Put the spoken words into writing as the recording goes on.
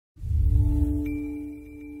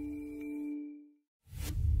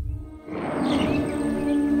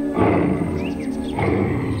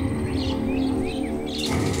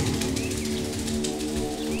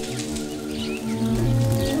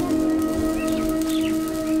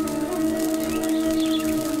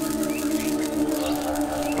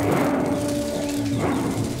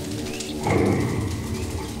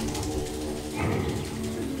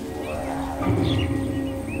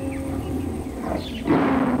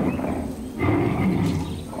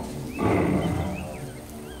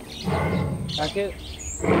তাকে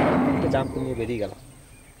একটা জাম্প নিয়ে বেরিয়ে গেলাম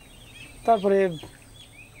তারপরে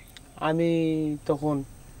আমি তখন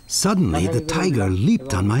Suddenly, the tiger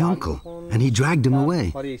leaped on my uncle, and he dragged him away.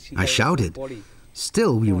 I shouted.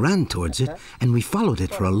 Still, we ran towards it, and we followed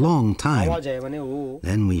it for a long time.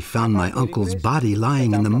 Then we found my uncle's body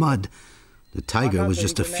lying in the mud. The tiger was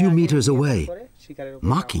just a few meters away,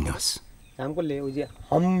 mocking us.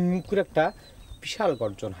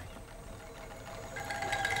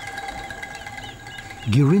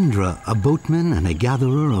 Girindra, a boatman and a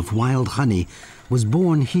gatherer of wild honey, was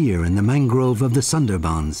born here in the mangrove of the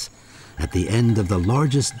Sundarbans, at the end of the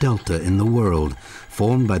largest delta in the world,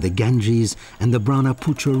 formed by the Ganges and the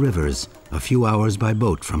Brahmaputra rivers, a few hours by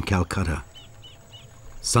boat from Calcutta.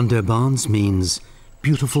 Sundarbans means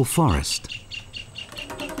beautiful forest.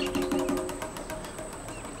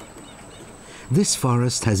 This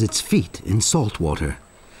forest has its feet in salt water.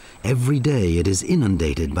 Every day it is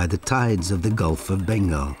inundated by the tides of the Gulf of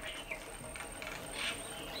Bengal.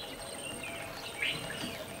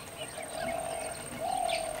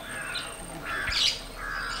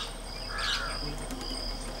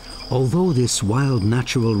 Although this wild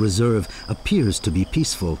natural reserve appears to be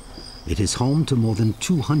peaceful, it is home to more than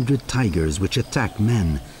 200 tigers which attack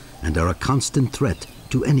men and are a constant threat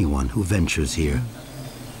to anyone who ventures here.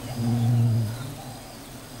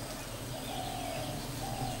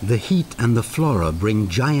 The heat and the flora bring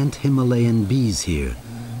giant Himalayan bees here,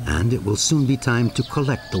 and it will soon be time to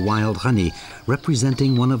collect the wild honey,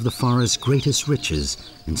 representing one of the forest's greatest riches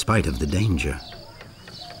in spite of the danger.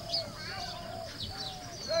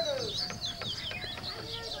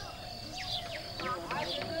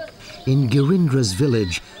 In Girindra's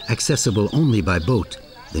village, accessible only by boat,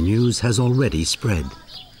 the news has already spread.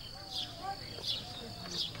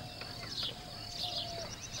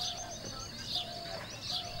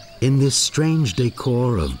 In this strange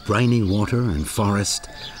decor of briny water and forest,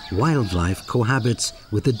 wildlife cohabits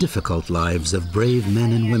with the difficult lives of brave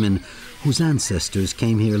men and women whose ancestors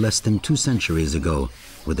came here less than 2 centuries ago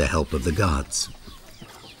with the help of the gods.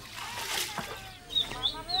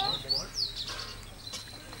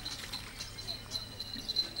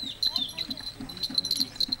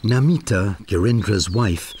 Namita, Girindra's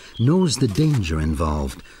wife, knows the danger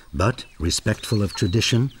involved, but, respectful of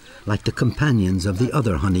tradition, like the companions of the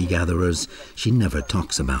other honey-gatherers, she never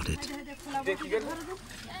talks about it.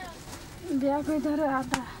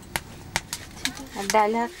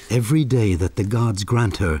 Every day that the gods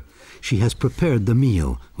grant her, she has prepared the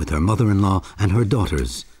meal with her mother-in-law and her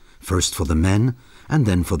daughters, first for the men and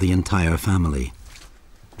then for the entire family.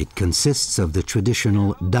 It consists of the traditional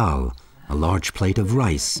dal, a large plate of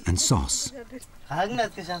rice and sauce.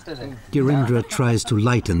 Girindra tries to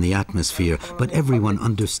lighten the atmosphere, but everyone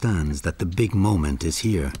understands that the big moment is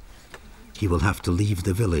here. He will have to leave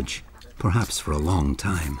the village, perhaps for a long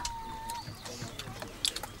time.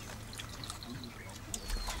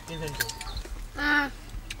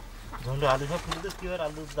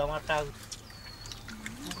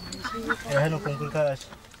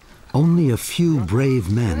 Only a few brave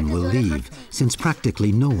men will leave, since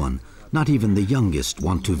practically no one, not even the youngest,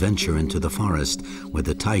 want to venture into the forest where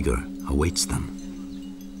the tiger awaits them.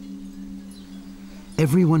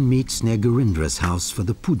 Everyone meets near Girindra's house for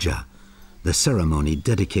the puja, the ceremony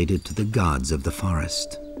dedicated to the gods of the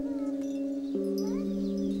forest.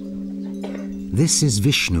 This is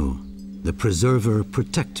Vishnu, the preserver,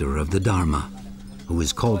 protector of the Dharma, who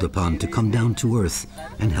is called upon to come down to earth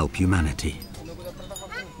and help humanity.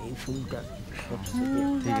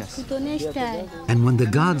 And when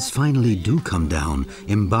the gods finally do come down,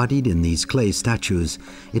 embodied in these clay statues,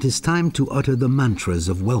 it is time to utter the mantras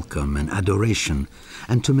of welcome and adoration,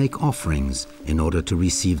 and to make offerings in order to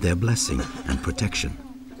receive their blessing and protection.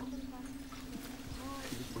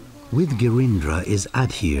 With Girindra is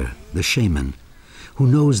Adhir, the shaman, who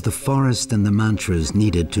knows the forest and the mantras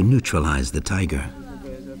needed to neutralize the tiger.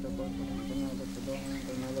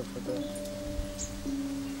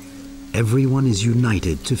 Everyone is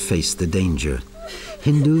united to face the danger.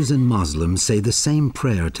 Hindus and Muslims say the same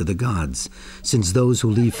prayer to the gods, since those who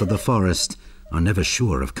leave for the forest are never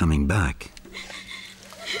sure of coming back.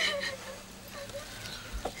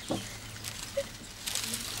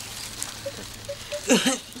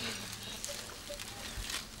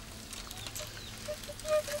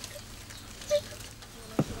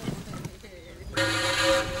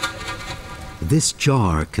 This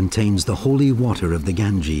jar contains the holy water of the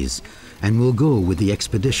Ganges and will go with the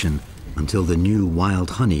expedition until the new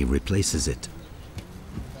wild honey replaces it.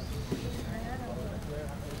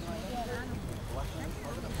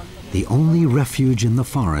 The only refuge in the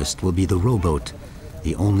forest will be the rowboat,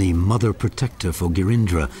 the only mother protector for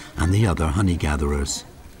Girindra and the other honey gatherers.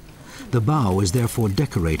 The bough is therefore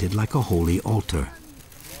decorated like a holy altar.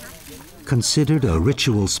 Considered a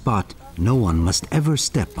ritual spot, no one must ever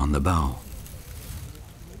step on the bough.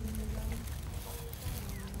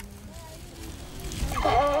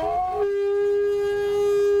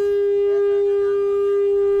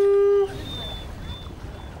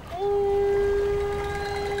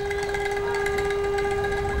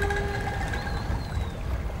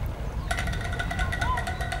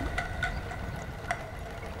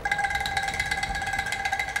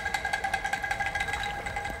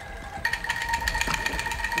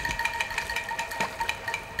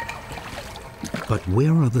 But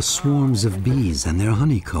where are the swarms of bees and their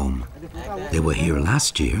honeycomb? They were here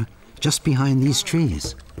last year, just behind these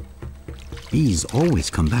trees. Bees always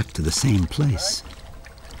come back to the same place.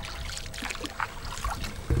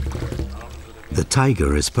 The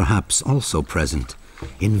tiger is perhaps also present,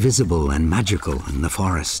 invisible and magical in the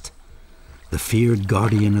forest. The feared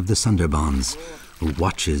guardian of the Sundarbans, who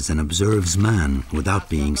watches and observes man without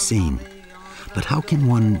being seen. But how can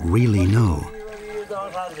one really know?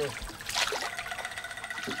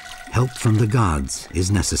 Help from the gods is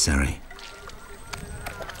necessary.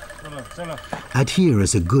 Adhir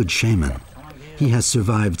is a good shaman. He has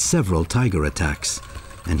survived several tiger attacks,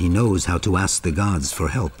 and he knows how to ask the gods for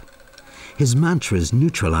help. His mantras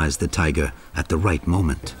neutralize the tiger at the right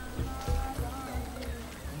moment.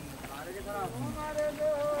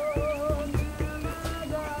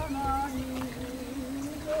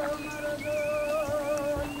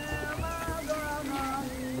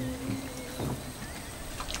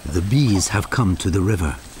 The bees have come to the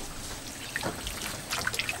river.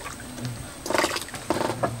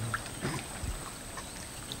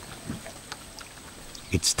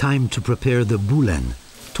 It's time to prepare the bulen,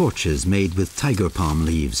 torches made with tiger palm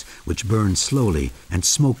leaves, which burn slowly and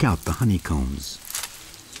smoke out the honeycombs.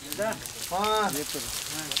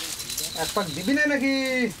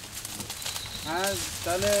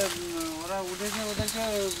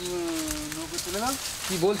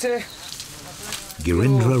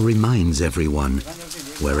 Girindra reminds everyone,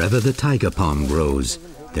 wherever the tiger palm grows,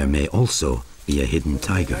 there may also be a hidden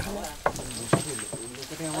tiger.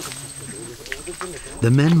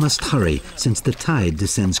 The men must hurry since the tide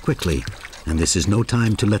descends quickly, and this is no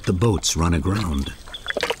time to let the boats run aground.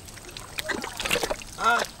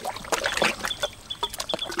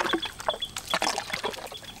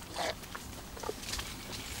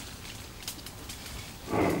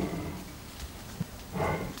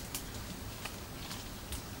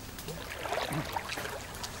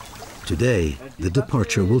 Today, the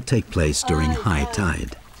departure will take place during high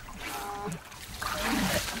tide.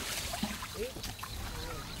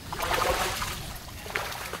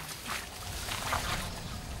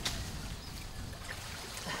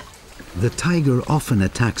 The tiger often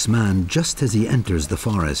attacks man just as he enters the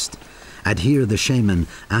forest. Adhir the shaman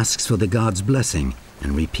asks for the god's blessing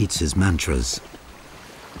and repeats his mantras.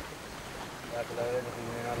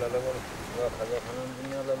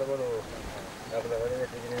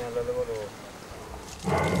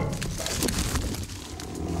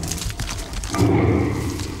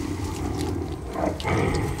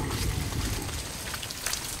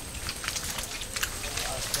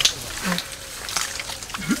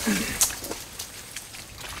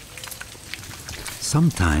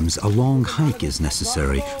 Sometimes a long hike is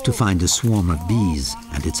necessary to find a swarm of bees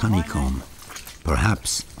and its honeycomb,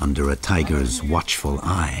 perhaps under a tiger's watchful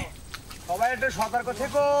eye.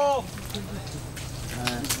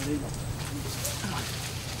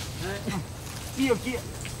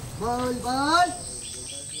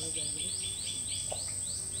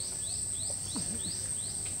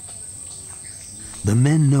 The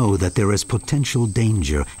men know that there is potential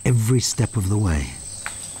danger every step of the way.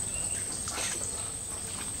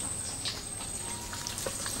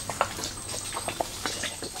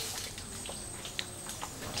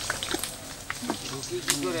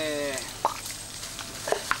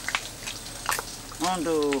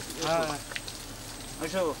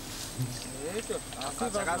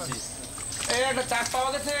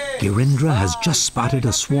 Girindra has just spotted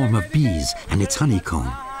a swarm of bees and its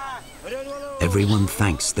honeycomb. Everyone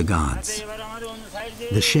thanks the gods.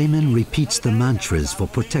 The shaman repeats the mantras for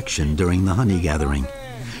protection during the honey gathering.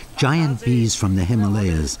 Giant bees from the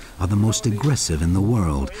Himalayas are the most aggressive in the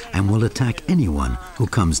world and will attack anyone who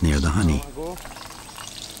comes near the honey.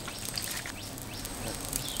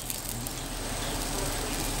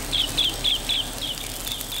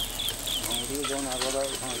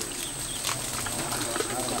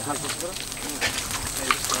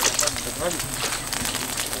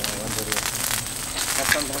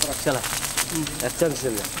 चला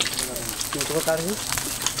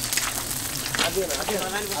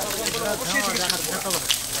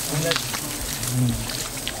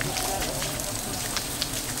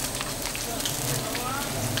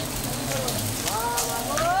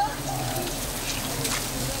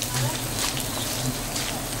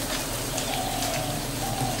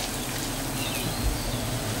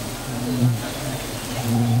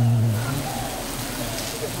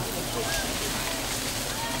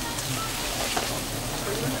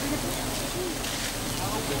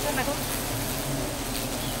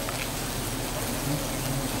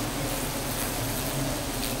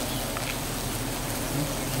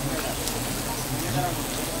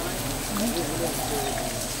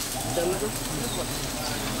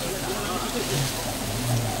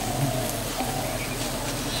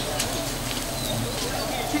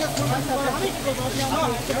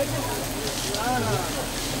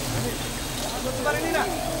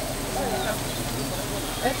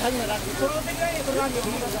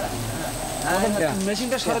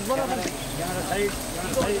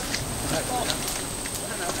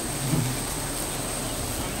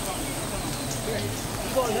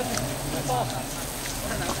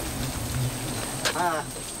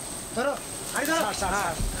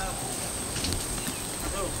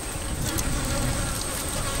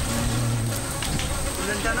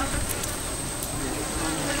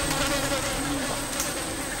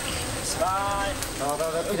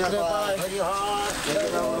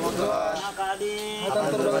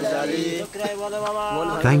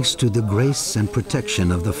Thanks to the grace and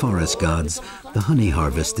protection of the forest gods, the honey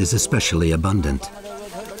harvest is especially abundant.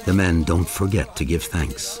 The men don't forget to give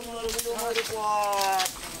thanks.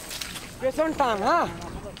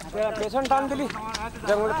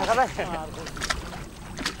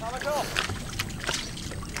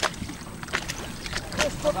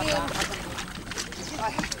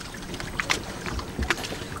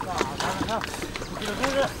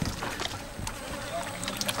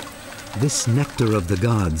 This nectar of the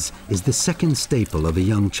gods is the second staple of a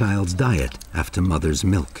young child's diet after mother's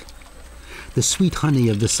milk. The sweet honey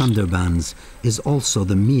of the Sundarbans is also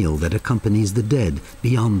the meal that accompanies the dead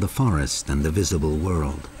beyond the forest and the visible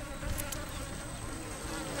world.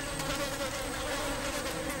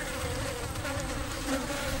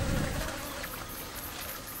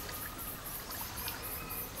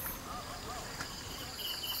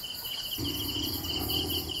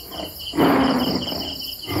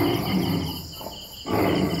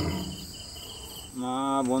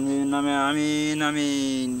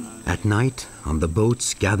 At night, on the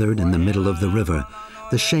boats gathered in the middle of the river,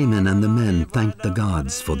 the shaman and the men thank the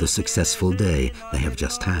gods for the successful day they have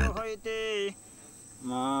just had.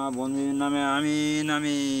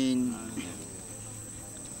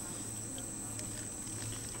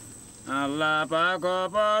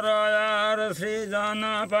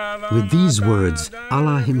 With these words,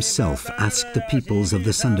 Allah himself asked the peoples of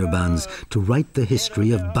the Sundarbans to write the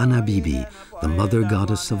history of Bana Bibi, the mother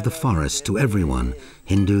goddess of the forest, to everyone,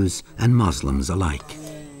 Hindus and Muslims alike.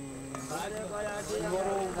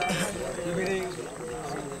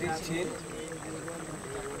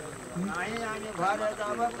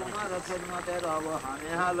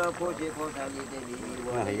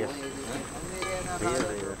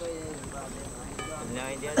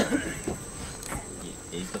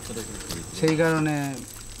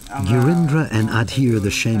 Girindra and Adhir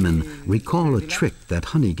the shaman recall a trick that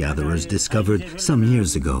honey gatherers discovered some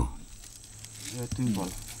years ago.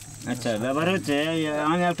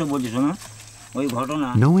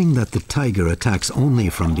 Knowing that the tiger attacks only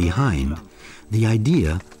from behind, the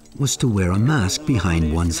idea was to wear a mask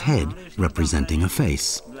behind one's head, representing a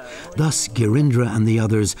face. Thus, Girindra and the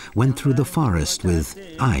others went through the forest with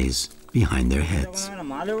eyes behind their heads.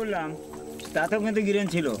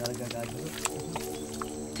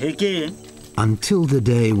 Until the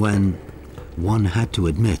day when one had to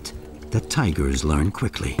admit that tigers learn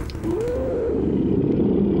quickly.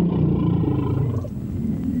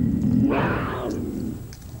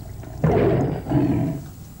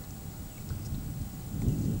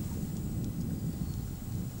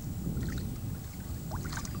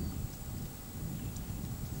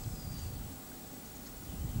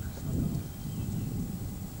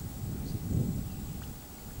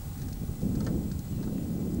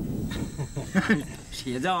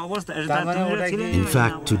 In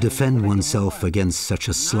fact, to defend oneself against such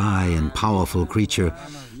a sly and powerful creature,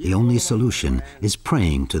 the only solution is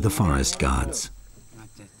praying to the forest gods.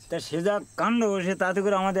 Or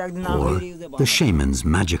the shaman's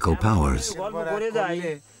magical powers.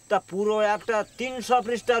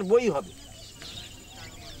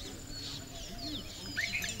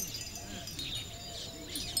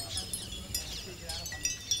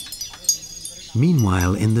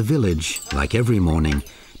 Meanwhile, in the village, like every morning,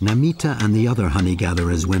 Namita and the other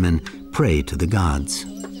honey-gatherers' women pray to the gods.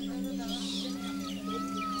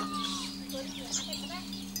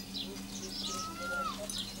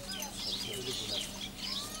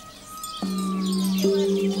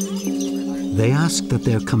 They ask that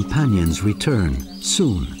their companions return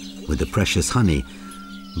soon with the precious honey,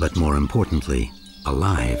 but more importantly,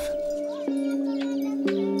 alive.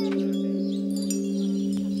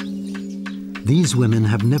 These women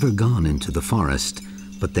have never gone into the forest,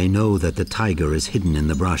 but they know that the tiger is hidden in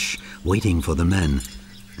the brush, waiting for the men,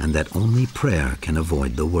 and that only prayer can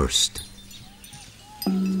avoid the worst.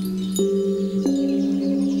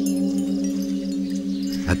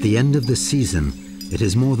 At the end of the season, it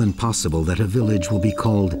is more than possible that a village will be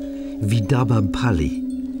called Vidaba Pali,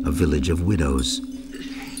 a village of widows.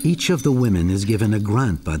 Each of the women is given a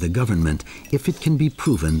grant by the government if it can be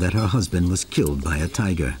proven that her husband was killed by a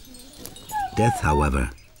tiger. Death,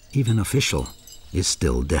 however, even official, is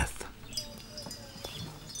still death.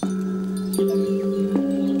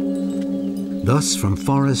 Thus, from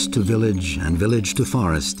forest to village and village to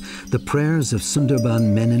forest, the prayers of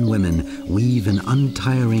Sundarban men and women weave an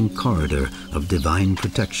untiring corridor of divine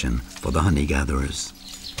protection for the honey-gatherers.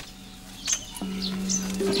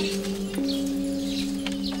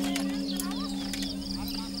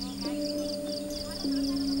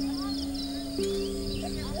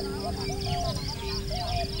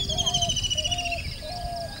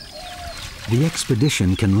 The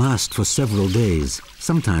expedition can last for several days,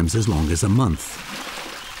 sometimes as long as a month.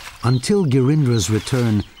 Until Girindra's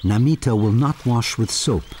return, Namita will not wash with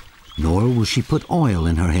soap, nor will she put oil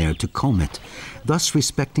in her hair to comb it, thus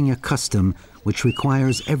respecting a custom which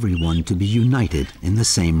requires everyone to be united in the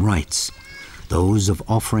same rites, those of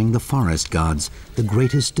offering the forest gods the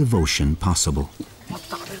greatest devotion possible.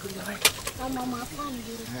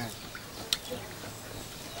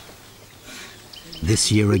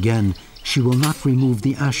 This year again, she will not remove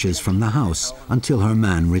the ashes from the house until her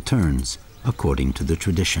man returns, according to the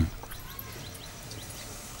tradition.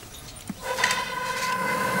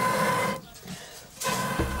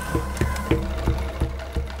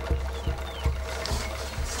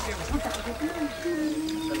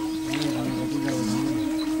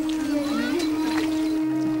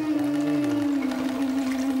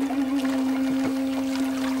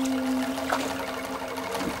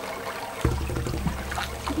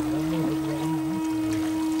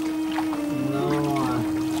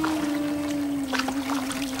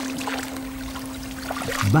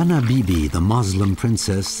 Bana Bibi, the Muslim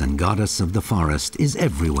princess and goddess of the forest, is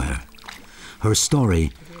everywhere. Her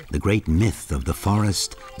story, the great myth of the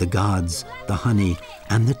forest, the gods, the honey,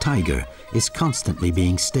 and the tiger, is constantly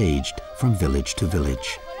being staged from village to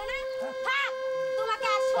village.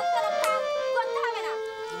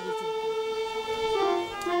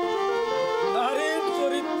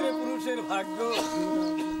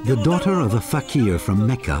 The daughter of a fakir from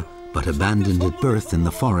Mecca, but abandoned at birth in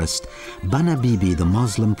the forest, Bana Bibi, the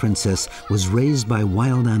Muslim princess, was raised by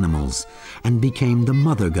wild animals and became the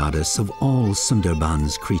mother goddess of all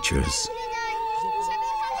Sundarbans creatures.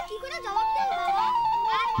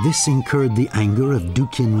 This incurred the anger of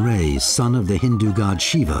Dukin Ray, son of the Hindu god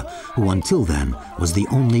Shiva, who until then was the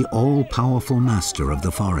only all-powerful master of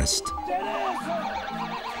the forest.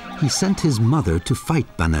 He sent his mother to fight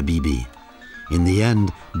Bana Bibi. In the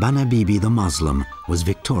end, Bana Bibi the Muslim was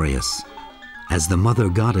victorious. As the mother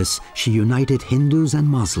goddess, she united Hindus and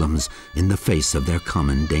Muslims in the face of their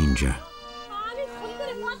common danger.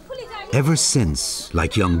 Ever since,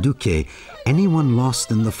 like young Duke, anyone lost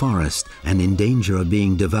in the forest and in danger of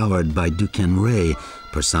being devoured by Duken Ray,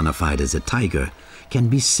 personified as a tiger, can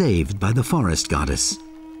be saved by the forest goddess,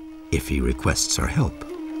 if he requests her help.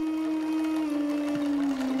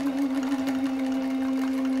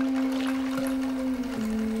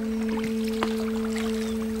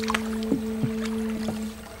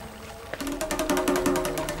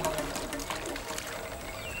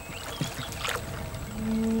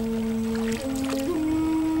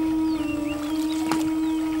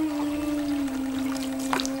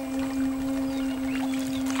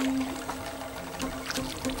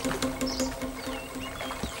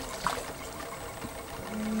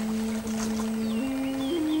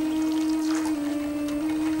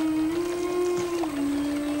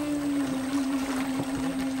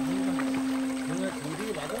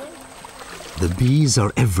 The bees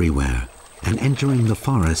are everywhere, and entering the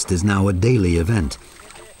forest is now a daily event,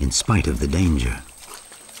 in spite of the danger.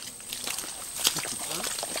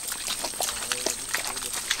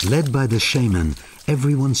 Led by the shaman,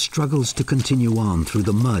 everyone struggles to continue on through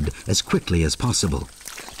the mud as quickly as possible.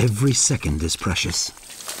 Every second is precious.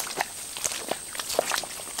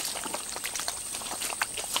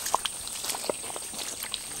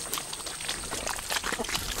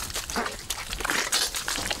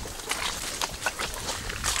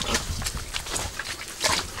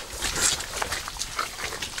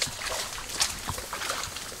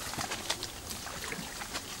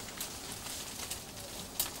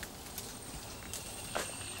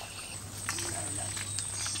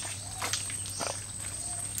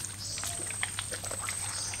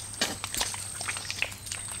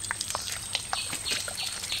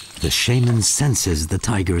 The shaman senses the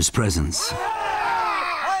tiger's presence.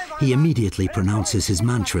 He immediately pronounces his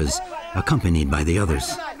mantras, accompanied by the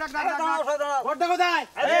others.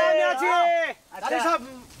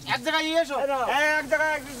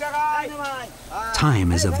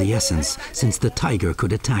 Time is of the essence, since the tiger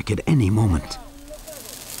could attack at any moment.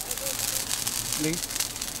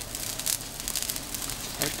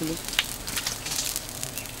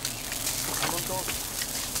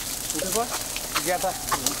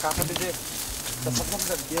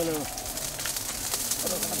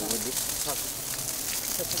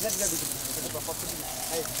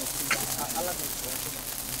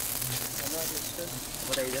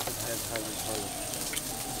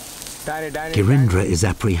 Girindra is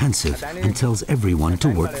apprehensive and tells everyone to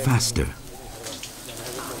work faster.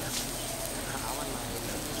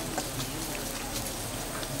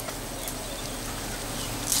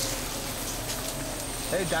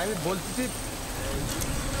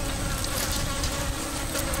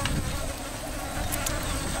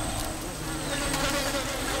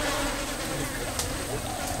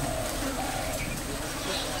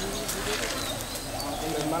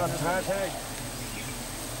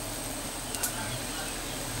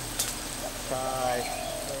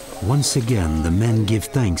 Once again, the men give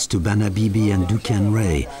thanks to Bana Bibi and Duken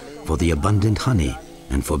Ray for the abundant honey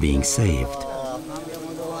and for being saved.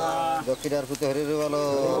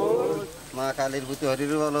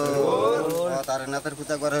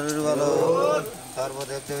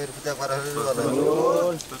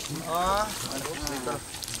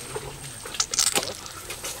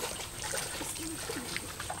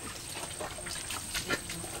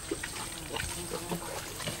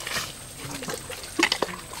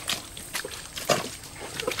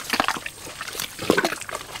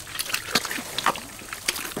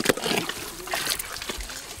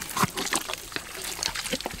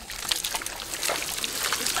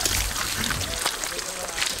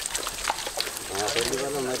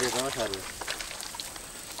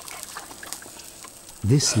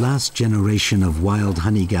 This last generation of wild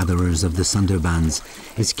honey gatherers of the Sundarbans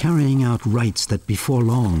is carrying out rites that before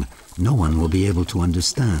long no one will be able to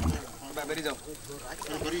understand.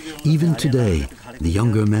 Even today, the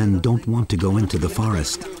younger men don't want to go into the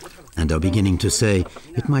forest and are beginning to say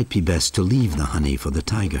it might be best to leave the honey for the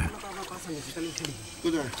tiger.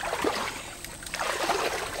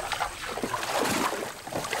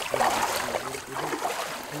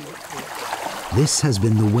 This has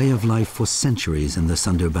been the way of life for centuries in the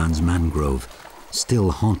Sundarbans mangrove, still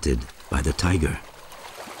haunted by the tiger.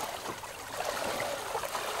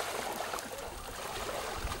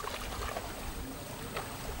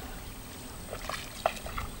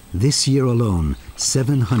 This year alone,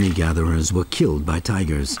 7 honey gatherers were killed by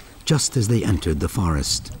tigers just as they entered the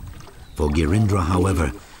forest. For Girindra,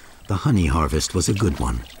 however, the honey harvest was a good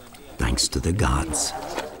one, thanks to the gods.